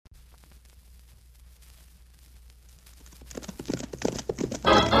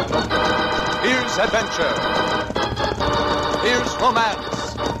Here's adventure. Here's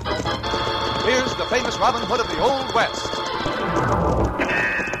romance. Here's the famous Robin Hood of the Old West.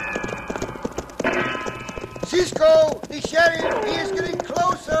 Cisco, the sheriff, he is getting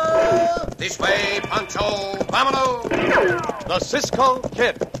closer. This way, Pancho. Vámonos. The Cisco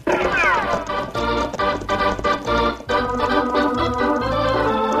Kid.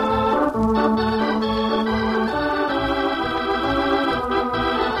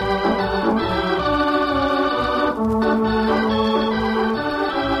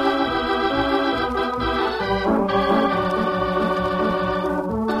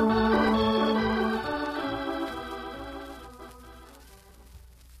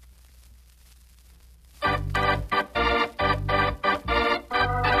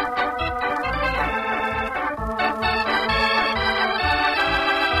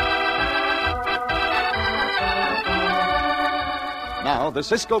 Now, the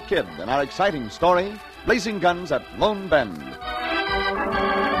Cisco Kid and our exciting story, Blazing Guns at Lone Bend.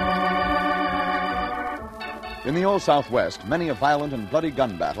 In the Old Southwest, many a violent and bloody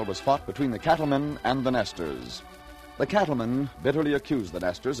gun battle was fought between the cattlemen and the nesters. The cattlemen bitterly accused the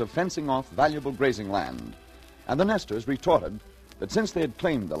nesters of fencing off valuable grazing land, and the nesters retorted that since they had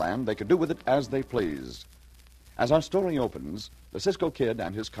claimed the land, they could do with it as they pleased. As our story opens, the Cisco Kid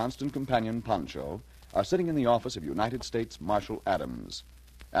and his constant companion, Pancho, are sitting in the office of United States Marshal Adams.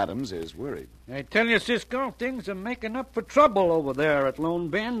 Adams is worried. I tell you, Cisco, things are making up for trouble over there at Lone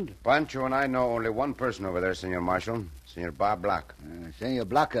Bend. Pancho and I know only one person over there, Senor Marshal. Senor Bob Black. Senor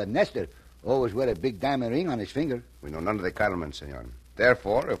Black, Nestor, always wear a big diamond ring on his finger. We know none of the cattlemen, Senor.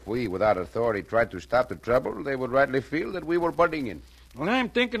 Therefore, if we, without authority, tried to stop the trouble, they would rightly feel that we were butting in. Well, I'm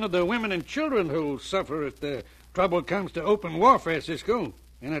thinking of the women and children who'll suffer if the trouble comes to open warfare, Cisco.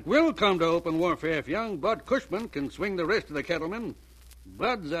 And it will come to open warfare if young Bud Cushman can swing the rest of the cattlemen.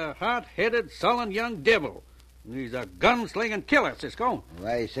 Bud's a hot-headed, sullen young devil. He's a gun-slinging killer, Cisco.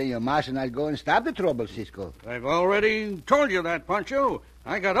 Why, Senor Marshal, I'll go and stop the trouble, Cisco. I've already told you that, Pancho.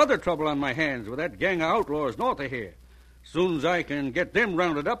 I got other trouble on my hands with that gang of outlaws north of here. Soon as I can get them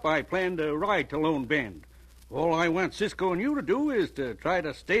rounded up, I plan to ride to Lone Bend. All I want Cisco and you to do is to try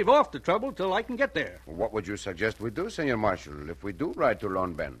to stave off the trouble till I can get there. What would you suggest we do, Senor Marshal, if we do ride to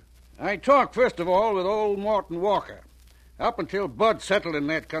Lone Bend? I talked, first of all, with old Morton Walker. Up until Bud settled in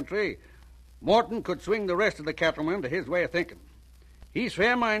that country, Morton could swing the rest of the cattlemen to his way of thinking. He's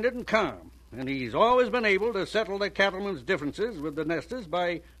fair-minded and calm, and he's always been able to settle the cattlemen's differences with the nesters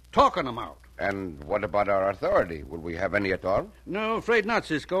by talking them out. And what about our authority? Will we have any at all? No, afraid not,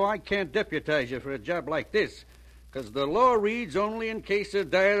 Cisco. I can't deputize you for a job like this, because the law reads only in case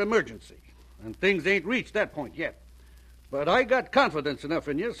of dire emergency, and things ain't reached that point yet. But I got confidence enough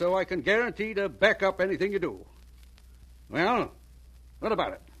in you so I can guarantee to back up anything you do. Well, what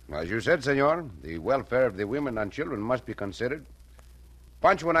about it? As you said, Senor, the welfare of the women and children must be considered.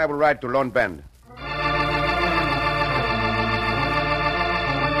 Pancho and I will ride to Lone Bend.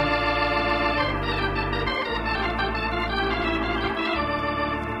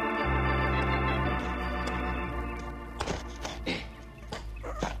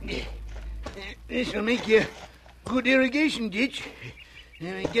 This'll make you a good irrigation ditch.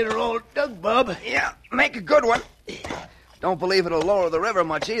 Get her all dug, Bob. Yeah, make a good one. Don't believe it'll lower the river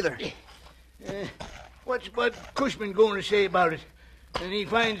much either. What's Bud Cushman going to say about it when he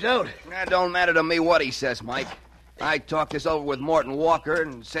finds out? That don't matter to me what he says, Mike. I talked this over with Morton Walker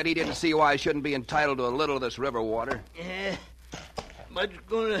and said he didn't see why I shouldn't be entitled to a little of this river water. Bud's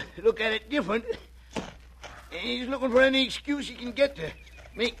going to look at it different. He's looking for any excuse he can get to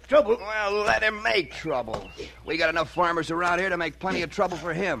make trouble. Well, let him make trouble. We got enough farmers around here to make plenty of trouble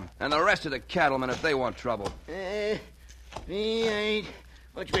for him and the rest of the cattlemen if they want trouble. Me, I ain't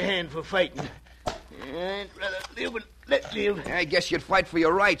much of a hand for fighting. I'd rather live and let live. I guess you'd fight for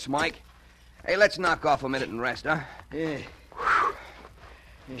your rights, Mike. Hey, let's knock off a minute and rest, huh? Yeah.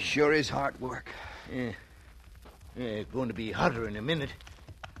 Sure is hard work. Yeah. It's going to be hotter in a minute.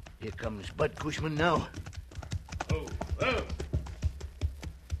 Here comes Bud Cushman now. Oh.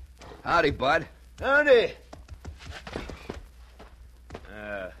 Howdy, Bud. Howdy.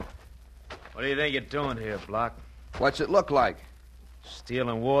 What do you think you're doing here, Block? What's it look like?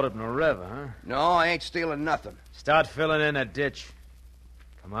 Stealing water from the river, huh? No, I ain't stealing nothing. Start filling in a ditch.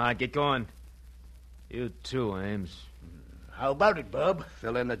 Come on, get going. You too, Ames. How about it, Bob?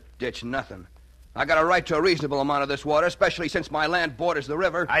 Fill in the ditch, nothing. I got a right to a reasonable amount of this water, especially since my land borders the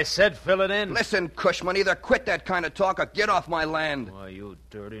river. I said fill it in. Listen, Cushman, either quit that kind of talk or get off my land. Why, you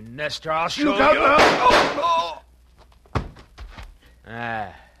dirty nester, I'll show Look you. out now! Oh,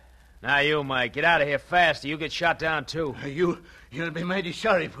 Ah, Now you, Mike, get out of here fast or you get shot down, too. You'll be mighty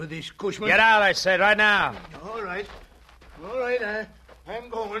sorry for this, Cushman. Get out, I said, right now. All right. All right, I'm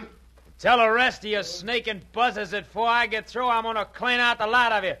going. Tell the rest of you snaking buzzers that before I get through, I'm going to clean out the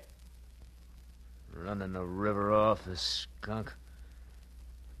lot of you. Running the river off, this skunk.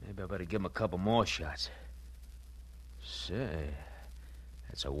 Maybe I better give him a couple more shots. Say,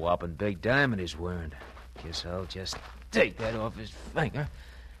 that's a whopping big diamond he's wearing. Guess I'll just take that off his finger.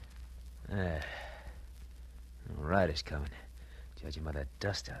 All right, is coming. Judging by that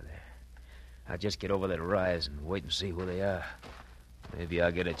dust out there. I'll just get over that rise and wait and see who they are. Maybe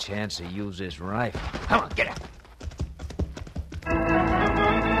I'll get a chance to use this rifle. Come on, get it.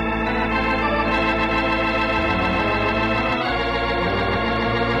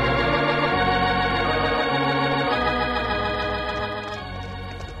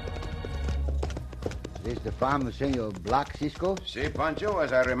 Is this the farm of Senor Block, Cisco? See, Pancho,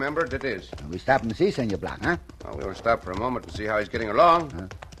 as I remembered, it is. We stop and see Senor Block, huh? Well, we'll stop for a moment and see how he's getting along.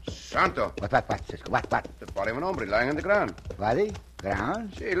 Santo. What, Cisco? What? The body of an hombre lying on the ground. Body?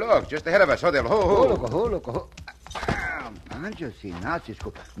 Ground? See, look, just ahead of us. Oh, Look. Pancho, see now,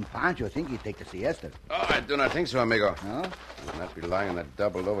 Cisco. Pancho think he'd take the siesta. Oh, I do not think so, amigo. No? He would not be lying in that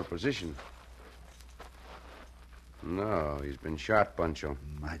doubled-over position. No, he's been shot, Pancho.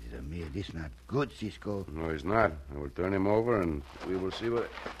 Madre mia, this not good, Cisco. No, he's not. I will turn him over, and we will see what...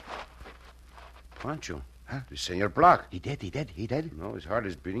 Pancho. Huh? The Senor Block. He dead? No, his heart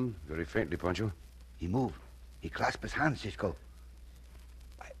is beating very faintly, Pancho. He moved. He clasped his hand, Cisco.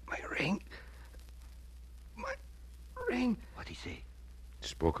 My ring. My ring. What'd he say?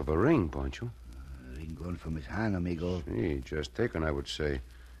 Spoke of a ring, Pancho. Ring gone from his hand, amigo. See, just taken, I would say.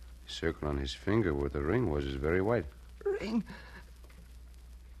 The circle on his finger where the ring was is very white. Ring.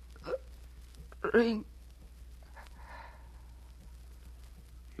 Ring.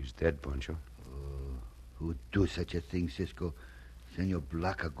 He's dead, Pancho. Who'd do such a thing, Cisco? Senor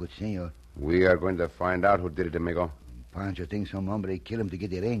Block, a good senor. We are going to find out who did it, amigo. Pancho thinks some hombre killed him to get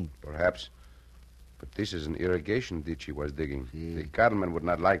the ring. Perhaps. But this is an irrigation ditch he was digging. Si. The cattleman would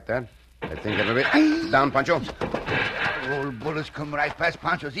not like that. I think that maybe... Down, Pancho. Old bullets come right past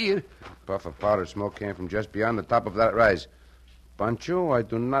Pancho's ear. A puff of powder smoke came from just beyond the top of that rise. Pancho, I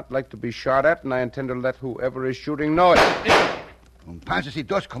do not like to be shot at, and I intend to let whoever is shooting know it. When Pancho see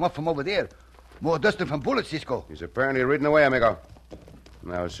dust come up from over there. More dust than from bullets, Cisco. He's apparently ridden away, amigo.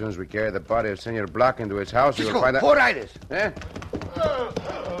 Now, as soon as we carry the body of Senor Block into his house, we Cisco, will find out... four riders. Eh?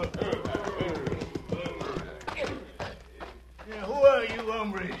 Who are you,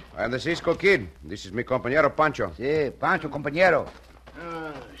 hombre? I'm the Cisco Kid. This is mi compañero Pancho. Si, Pancho, compañero.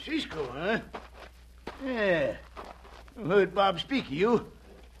 Cisco, huh? Yeah. I heard Bob speak of you.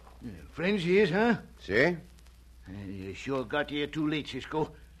 Friends he is, huh? See? You sure got here too late,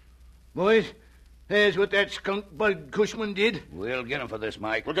 Cisco. Boys, there's what that skunk Bud Cushman did. We'll get him for this,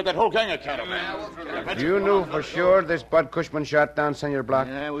 Mike. Look at that whole gang of cattlemen. You knew for sure this Bud Cushman shot down Senor Block?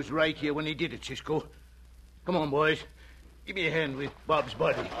 I was right here when he did it, Cisco. Come on, boys. Give me a hand with Bob's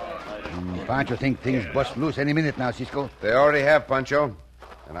body. Pancho think things bust loose any minute now, Cisco. They already have, Pancho.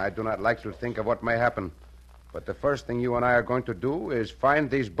 And I do not like to think of what may happen. But the first thing you and I are going to do is find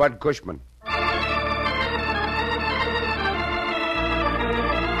these Bud Cushman.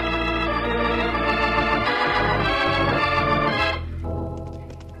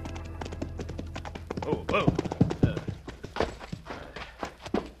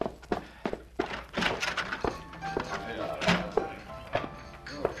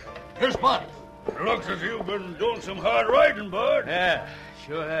 Here's Bud. Looks as you've been doing some hard riding, Bud. Yeah,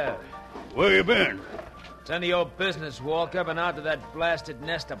 sure have. Where you been? It's none of your business, Walker. Been out to that blasted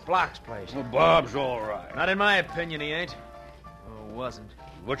nest of Block's place. Well, Bob's all right. Not in my opinion, he ain't. Or wasn't.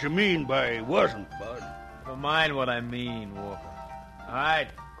 What you mean by wasn't, Bud? Never mind what I mean, Walker. All right,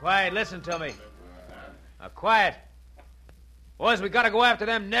 quiet, listen to me. Now, quiet. Boys, we gotta go after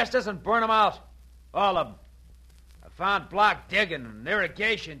them nesters and burn them out. All of them. I found Block digging an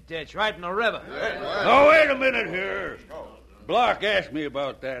irrigation ditch right in the river. Now, wait a minute here. Block asked me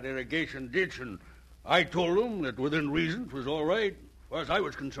about that irrigation ditch, and I told him that within reason it was all right, as far as I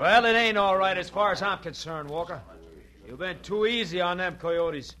was concerned. Well, it ain't all right as far as I'm concerned, Walker. You've been too easy on them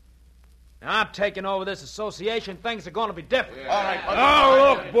coyotes. Now I'm taking over this association. Things are going to be different. All right. Now,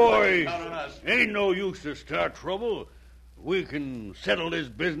 look, boys. Ain't no use to start trouble. We can settle this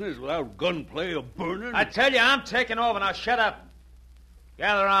business without gunplay or burning. I tell you, I'm taking over. Now shut up.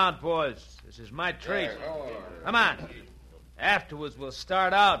 Gather around, boys. This is my treat. Come on. Afterwards, we'll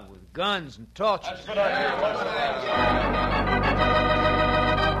start out with guns and torches.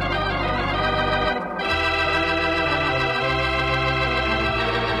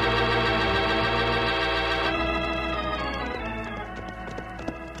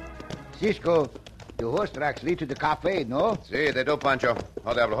 Cisco, the horse tracks lead to the cafe, no? See, they do, Pancho.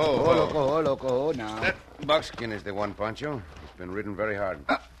 Oh, diablo, Loco, now. That buckskin is the one, Pancho. It's been ridden very hard.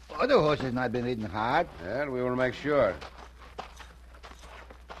 Other horses not been ridden hard. Well, we will make sure.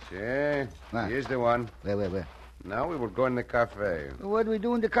 See, here's the one. Where? Now we will go in the cafe. What do we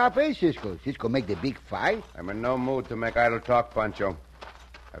do in the cafe, Cisco? Cisco make the big fight? I'm in no mood to make idle talk, Pancho.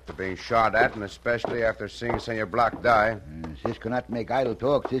 After being shot at, and especially after seeing Senor Block die. Cisco not make idle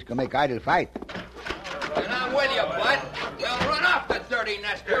talk. Cisco make idle fight. And I'm with you, bud. We'll run off the dirty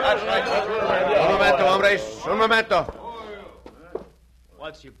nester. Un momento, hombres. Un momento.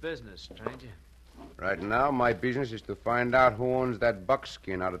 What's your business, stranger? Right now, my business is to find out who owns that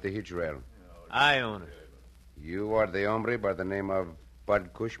buckskin out at the hitch rail. I own it. You are the hombre by the name of Bud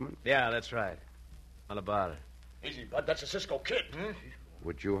Cushman? Yeah, that's right. What about it? Easy, Bud. That's a Cisco kid.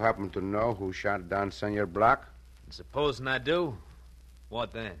 Would you happen to know who shot down Senor Block? And supposing I do,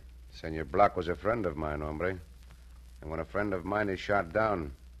 what then? Senor Block was a friend of mine, hombre. And when a friend of mine is shot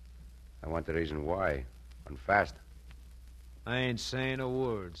down, I want the reason why. And fast. I ain't saying a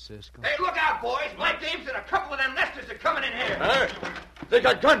word, Cisco. Hey, look out, boys. My dames and a couple of them nesters are coming in here. They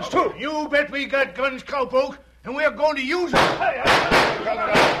got guns, too. You bet we got guns, cowpoke, and we're going to use them. Hey,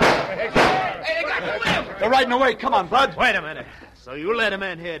 they got to live. They're riding away. Come on, Bud. Wait a minute. So you let him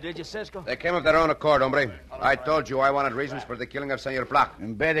in here, did you, Cisco? They came of their own accord, hombre. I told you I wanted reasons for the killing of Senor Block.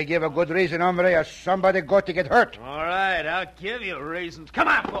 And better give a good reason, hombre, or somebody got to get hurt. All right, I'll give you reasons. Come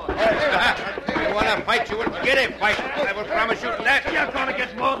on, boy. You want to fight, you will get a fight. I will promise you that. You're going to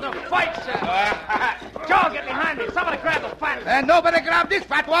get more than a fight, Cisco. Joe, get behind me. Somebody grab the fat. And nobody grab this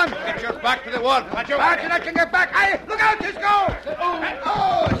fat one. Get your back to the wall, Pancho. Pancho, I can get back. Hey, look out, Cisco.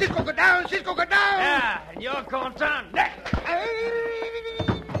 Oh, Cisco, go down. Cisco, go down. Yeah, and you're going down next.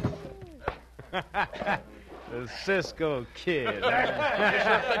 The Cisco kid. Well,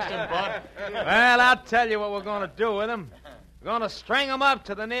 I'll tell you what we're going to do with him. We're going to string him up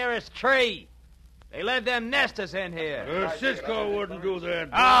to the nearest tree. They let them nesters in here. Cisco wouldn't do that.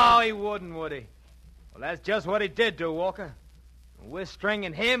 Oh, he wouldn't, would he? Well, that's just what he did do, Walker. We're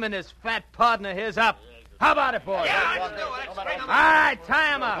stringing him and his fat partner of his up. How about it, boys? Yeah, let's do it. Let's string 'em All right,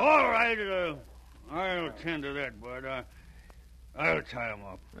 tie him up. All right, I'll attend to that, Bud. I'll tie him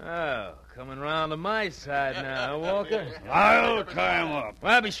up. Oh, coming round to my side now, Walker. I'll tie him up.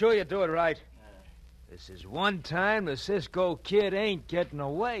 Well, be sure you do it right. This is one time the Cisco kid ain't getting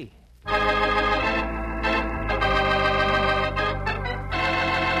away.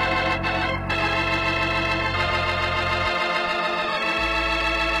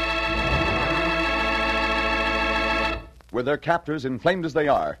 With their captors inflamed as they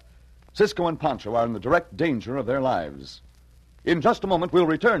are, Cisco and Pancho are in the direct danger of their lives. In just a moment, we'll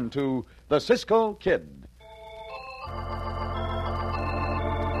return to the Cisco Kid.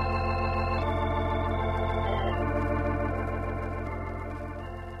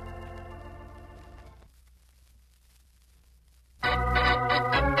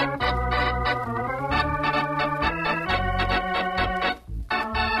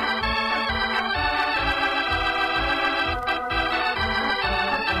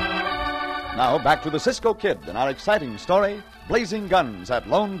 Now, back to the Cisco Kid and our exciting story, Blazing Guns at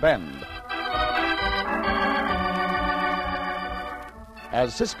Lone Bend.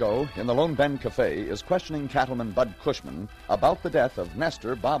 As Cisco, in the Lone Bend Cafe, is questioning cattleman Bud Cushman about the death of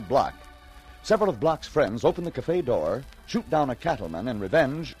Nester Bob Block, several of Block's friends open the cafe door, shoot down a cattleman in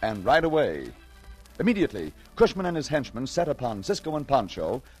revenge, and ride away. Immediately, Cushman and his henchmen set upon Cisco and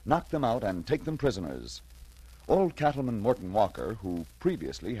Pancho, knock them out, and take them prisoners. Old cattleman Morton Walker, who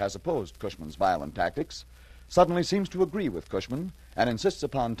previously has opposed Cushman's violent tactics, suddenly seems to agree with Cushman and insists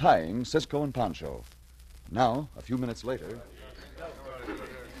upon tying Cisco and Pancho. Now, a few minutes later...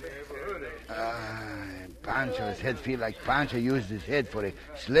 Pancho's head feel like Pancho used his head for a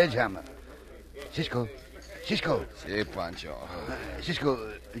sledgehammer. Cisco. Si, Pancho.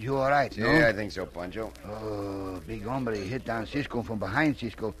 Cisco, you all right, no? Yeah, I think so, Pancho. Oh, big hombre hit down Cisco from behind,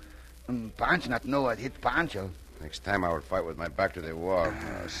 Cisco. Pancho not know what hit Pancho. Next time I will fight with my back to the wall.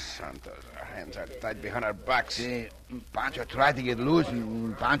 Oh, Santos, our hands are tied behind our backs. See, Pancho tried to get loose,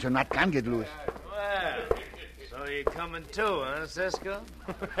 and Pancho not can get loose. Well, so you're coming too, huh, Cisco?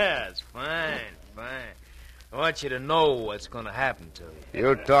 That's fine. I want you to know what's going to happen to you.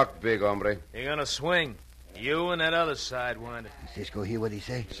 You talk big, hombre. You're going to swing. You and that other sidewinder. Cisco hear what he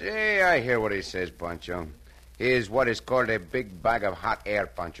say? See, I hear what he says, Pancho. He is what is called a big bag of hot air,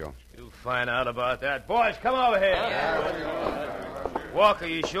 Pancho. You'll find out about that. Boys, come over here. Walker,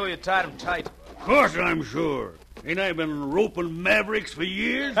 you sure you tied him tight? Of course I'm sure. Ain't I been roping mavericks for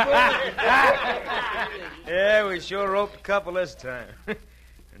years? Yeah, we sure roped a couple this time.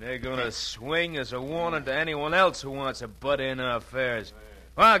 And they're gonna swing as a warning to anyone else who wants to butt in our affairs.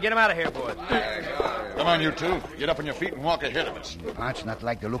 Well, get him out of here, boys. Come on, you two. Get up on your feet and walk ahead of us. Pancho not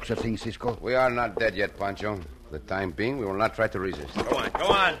like the looks of things, Cisco. We are not dead yet, Pancho. For the time being, we will not try to resist. Go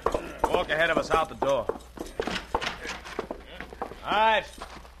on. Walk ahead of us out the door. All right.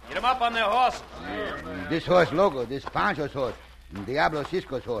 Get them up on their horses. This horse, Logo, this Pancho's horse. And Diablo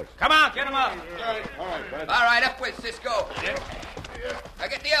Cisco's horse. Come on, get them up. All right, up with Cisco. Now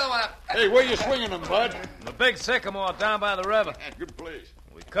get the other one up. Hey, where you swinging them, Bud? The big sycamore down by the river. Good place.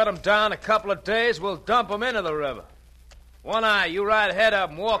 We cut them down a couple of days, we'll dump them into the river. One Eye, you ride ahead of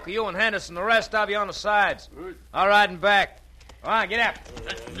them. Walker, you and Henderson, the rest of you on the sides. I'll ride in back. All right, get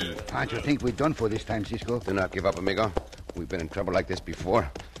up. Pancho think we're done for this time, Cisco. Do not give up, amigo. We've been in trouble like this before.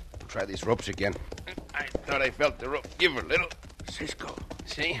 We'll try these ropes again. I thought I felt the rope give a little. Cisco,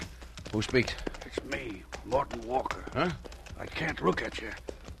 See? Who speaks? it's me, Morton Walker. Huh? I can't look at you.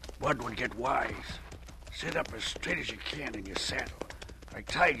 Bud would get wise. Sit up as straight as you can in your saddle. I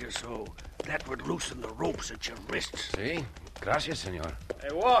tied you so that would loosen the ropes at your wrists. See? Gracias, senor.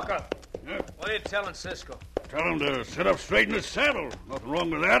 Hey, Walker. What are you telling Cisco? Tell him to sit up straight in his saddle. Nothing wrong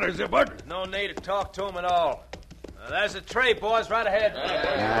with that, is there, Bud? No need to talk to him at all. There's a tray, boys, right ahead.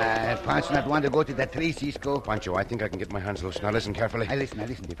 Pancho not want to go to that tree, Cisco. Pancho, I think I can get my hands loose. Now listen carefully. I listen.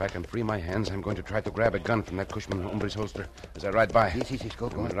 If I can free my hands, I'm going to try to grab a gun from that Cushman hombre's holster as I ride by. See, Cisco,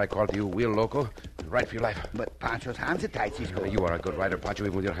 go When on. I call to you, wheel loco, ride for your life. But Pancho's hands are tied, Cisco. You are a good rider, Pancho,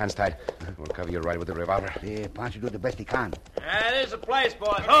 even with your hands tied. We'll cover your ride with a revolver. Pancho do the best he can. There's the place,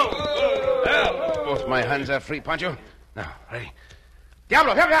 boys. Ho! Both my hands are free, Pancho. Now, ready?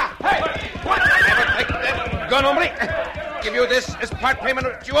 Diablo, here we are! Hey! What? Take that gun, hombre! Give you this as part payment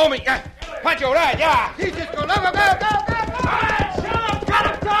that you owe me. Pancho, ride, yeah! See, Cisco, go! All right,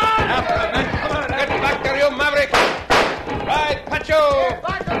 Get back there, you maverick! Ride, Pancho!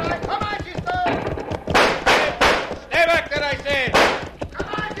 come on, Cisco! Stay back there, I said! Come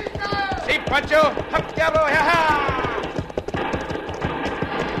on, Cisco! See, Pancho! Up, Diablo, ha-ha!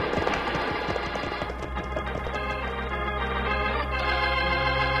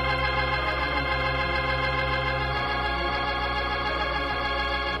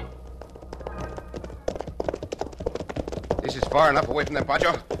 This is far enough away from them,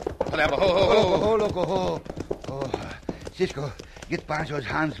 Pancho. Diablo, ho! Loco, ho. Oh, Cisco, get Pancho's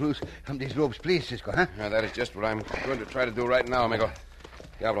hands loose from these ropes, please, Cisco, huh? Now, that is just what I'm going to try to do right now, amigo.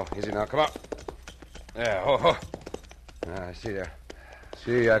 Diablo, easy now. Come on. There, ho. I see there.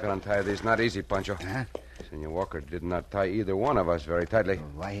 See, I can untie these. Not easy, Pancho. Huh? Senor Walker did not tie either one of us very tightly.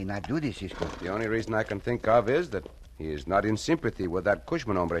 Why he not do this, Cisco? The only reason I can think of is that he is not in sympathy with that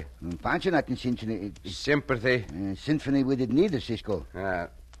Cushman hombre. Pancho not in symphony. Sympathy? Symphony with it neither, Cisco.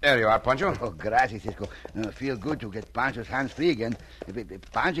 There you are, Pancho. Oh, gracias, Cisco. Feel good to get Pancho's hands free again.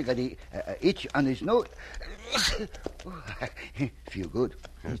 Pancho got the itch on his nose. Feel good.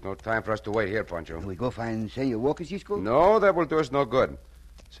 There's no time for us to wait here, Pancho. We go find Senor Walker, Cisco? No, that will do us no good.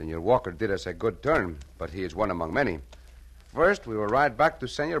 Senor Walker did us a good turn, but he is one among many. First, we will ride back to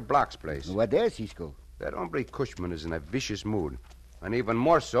Senor Block's place. What there, Cisco? That hombre Cushman is in a vicious mood, and even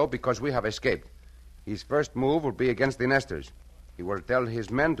more so because we have escaped. His first move will be against the nesters. He will tell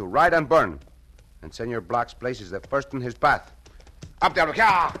his men to ride and burn, and Senor Block's place is the first in his path. Up there,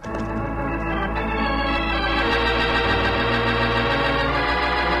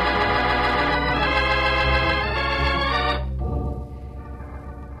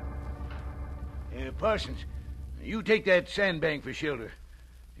 Parsons, you take that sandbank for shelter.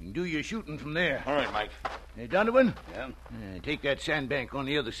 You can do your shooting from there. All right, Mike. Donovan? Yeah? Take that sandbank on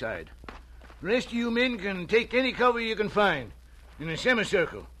the other side. The rest of you men can take any cover you can find in a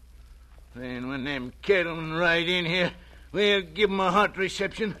semicircle. Then when them cattlemen ride in here, we'll give them a hot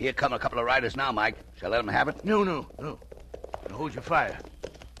reception. Here come a couple of riders now, Mike. Shall I let them have it? No. Now hold your fire.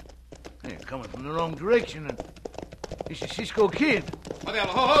 They're coming from the wrong direction, and this is Cisco Kid.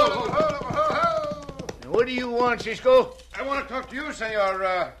 What do you want, Cisco? I want to talk to you,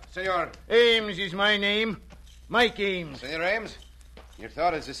 Senor. Ames is my name. Mike Ames. Senor Ames, your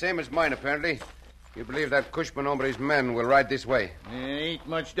thought is the same as mine, apparently. You believe that Cushman hombre's men will ride this way. There ain't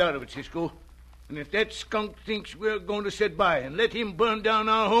much doubt of it, Cisco. And if that skunk thinks we're going to sit by and let him burn down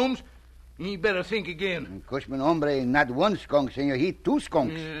our homes, he better think again. Cushman hombre, not one skunk, senor. He two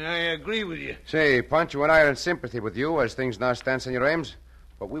skunks. I agree with you. Say, Pancho and I are in sympathy with you as things now stand, Senor Ames.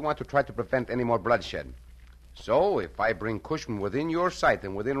 But we want to try to prevent any more bloodshed. So, if I bring Cushman within your sight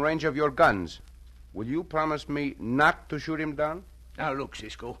and within range of your guns, will you promise me not to shoot him down? Now, look,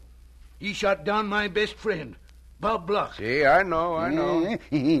 Cisco. He shot down my best friend. Bob Block. See, I know. And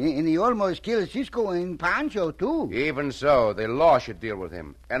he almost killed Cisco and Pancho, too. Even so, the law should deal with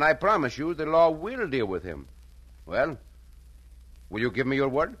him. And I promise you, the law will deal with him. Well, will you give me your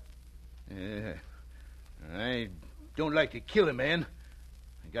word? I don't like to kill a man.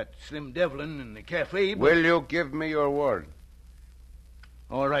 I got Slim Devlin in the cafe, but... Will you give me your word?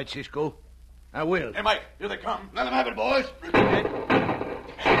 All right, Cisco. I will. Hey, Mike, here they come. Let them have it, boys.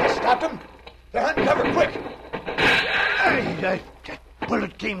 I stopped them. They're hunting cover, quick. That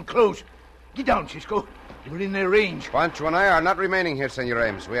bullet came close. Get down, Cisco. We're in their range. Pancho and I are not remaining here, Senor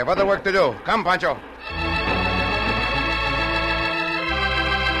Ames. We have other work to do. Come, Pancho.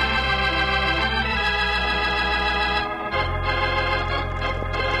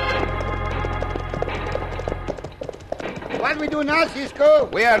 What we do now, Cisco?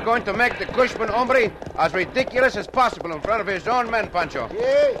 We are going to make the Cushman hombre as ridiculous as possible in front of his own men, Pancho.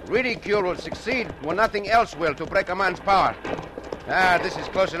 Yeah. Ridicule will succeed when nothing else will to break a man's power. This is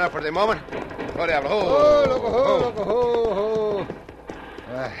close enough for the moment. Oh, diablo. Ho.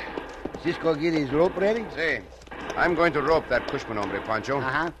 Cisco get his rope ready? See, I'm going to rope that Cushman hombre, Pancho,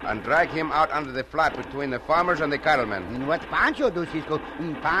 and drag him out under the flat between the farmers and the cattlemen. And what Pancho do, Cisco?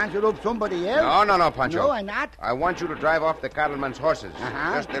 Pancho rope somebody else? No, Pancho. No, why not? I want you to drive off the cattlemen's horses.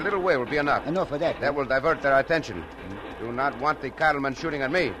 Just a little way will be enough. Enough for that. That will divert their attention. Do not want the cattlemen shooting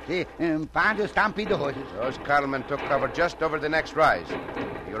at me. See, Pancho stampede the horses. Those cattlemen took cover just over the next rise.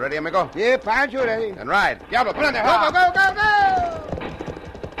 You ready, amigo? Yeah, Pancho ready. Then ride. Diablo, put on there. Go!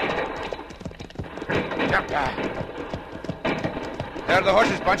 There are the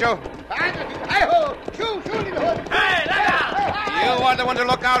horses, Pancho. Pancho, hi-ho! Shoot in the horses. Hey, look out! You are the one to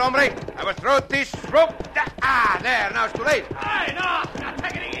look out, hombre. I will throw this rope. There. Now it's too late. Hey, no! Now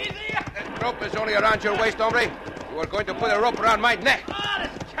take it easy! That rope is only around your waist, hombre. You are going to put a rope around my neck. Oh,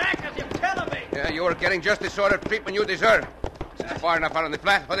 this canker's you're telling me! Yeah, you are getting just the sort of treatment you deserve. This is far enough out on the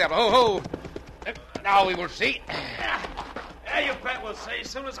flat. Ho. Now we will see. Yeah, you bet we'll see as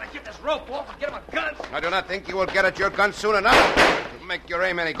soon as I get this rope off and get him a gun. I do not think you will get at your gun soon enough to make your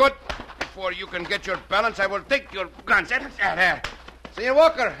aim any good. Before you can get your balance, I will take your guns. There. Senor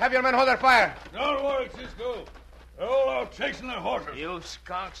Walker, have your men hold their fire. Don't worry, Cisco. They're all out chasing their horses. You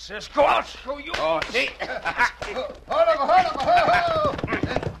skunk, Cisco. I'll show you. Oh, see? Ho!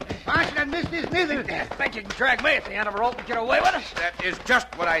 Pancho done missed his neither. Think you can drag me at the end of a rope and get away with it? That is just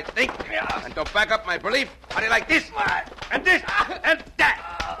what I think. And to back up my belief, how do you like this? And this? And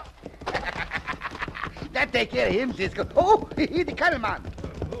that? That take care of him, Cisco. Oh, he's the cattleman.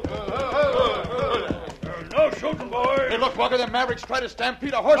 No shooting, boys. Hey, look, Walker, the Mavericks try to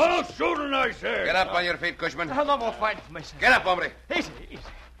stampede a horse. No shooting, I say. Get up on your feet, Cushman. No more fighting for me, Cisco. Get up, hombre. Easy.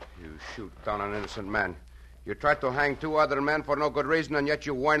 You shoot down an innocent man. You tried to hang two other men for no good reason, and yet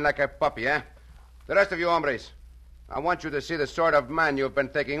you whine like a puppy, eh? The rest of you hombres, I want you to see the sort of man you've been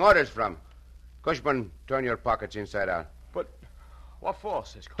taking orders from. Cushman, turn your pockets inside out. But what for,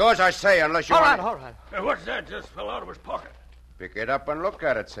 Cisco? Do as I say, unless you All want... right. Hey, what's that just fell out of his pocket? Pick it up and look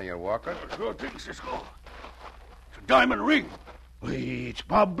at it, Senor Walker. Sure thing, Cisco. It's a diamond ring. Wait, it's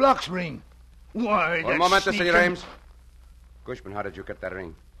Bob Block's ring. Why, One moment, Senor Ames. Cushman, how did you get that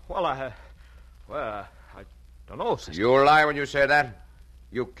ring? Well, I don't know, Cisco. You lie when you say that.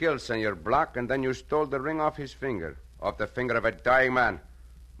 You killed Senor Block, and then you stole the ring off his finger. Off the finger of a dying man.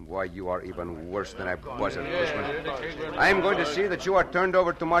 Why, you are even worse than I was at Cushman. I am going to see that you are turned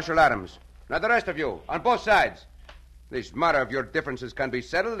over to Marshal Adams. Now, the rest of you, on both sides. This matter of your differences can be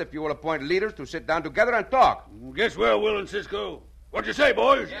settled if you will appoint leaders to sit down together and talk. Guess we're willing, Cisco. What'd you say,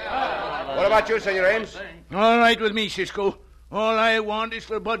 boys? What about you, Senor Ames? All right with me, Cisco. All I want is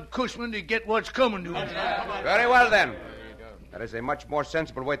for Bud Cushman to get what's coming to him. Very well, then. That is a much more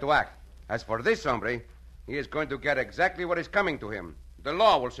sensible way to act. As for this hombre, he is going to get exactly what is coming to him. The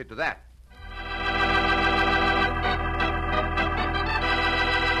law will see to that.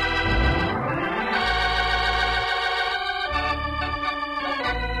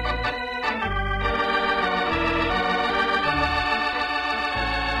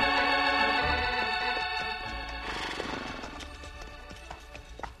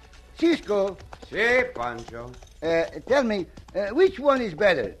 Cisco, Si, Pancho. tell me, which one is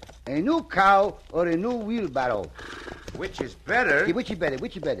better? A new cow or a new wheelbarrow? Which is better? See, which is better?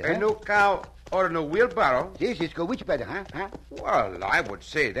 A new cow or a new wheelbarrow? See, Cisco, which better, huh? Well, I would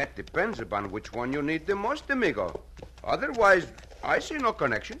say that depends upon which one you need the most, amigo. Otherwise, I see no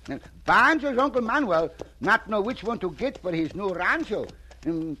connection. Pancho's Uncle Manuel not know which one to get for his new rancho.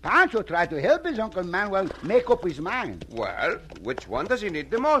 Pancho tried to help his Uncle Manuel make up his mind. Well, which one does he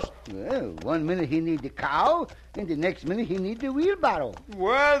need the most? Well, one minute he need the cow, and the next minute he need the wheelbarrow.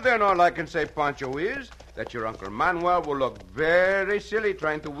 Well, then all I can say, Pancho, is that your Uncle Manuel will look very silly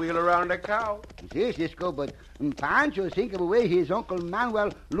trying to wheel around a cow. See, Cisco, but Pancho think of a way his Uncle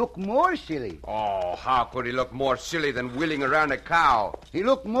Manuel look more silly. Oh, how could he look more silly than wheeling around a cow? He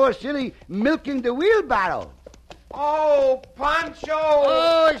look more silly milking the wheelbarrow. Oh, Pancho!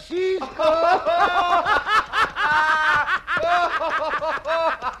 Oh, Cisco!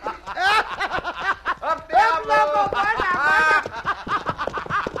 Up there,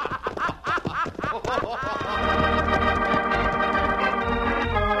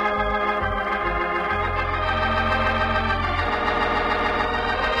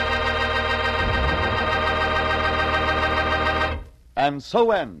 And so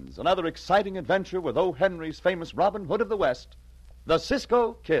ends another exciting adventure with O. Henry's famous Robin Hood of the West, the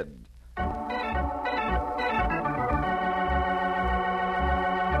Cisco Kid.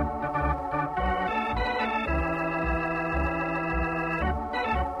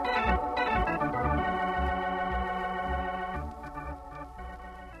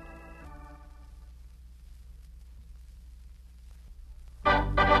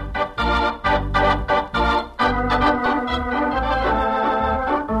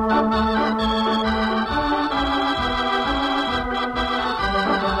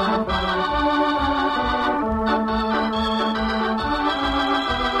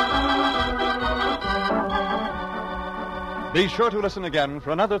 Be sure to listen again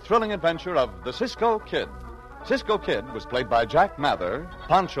for another thrilling adventure of the Cisco Kid. Cisco Kid was played by Jack Mather,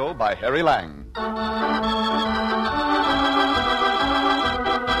 Pancho by Harry Lang.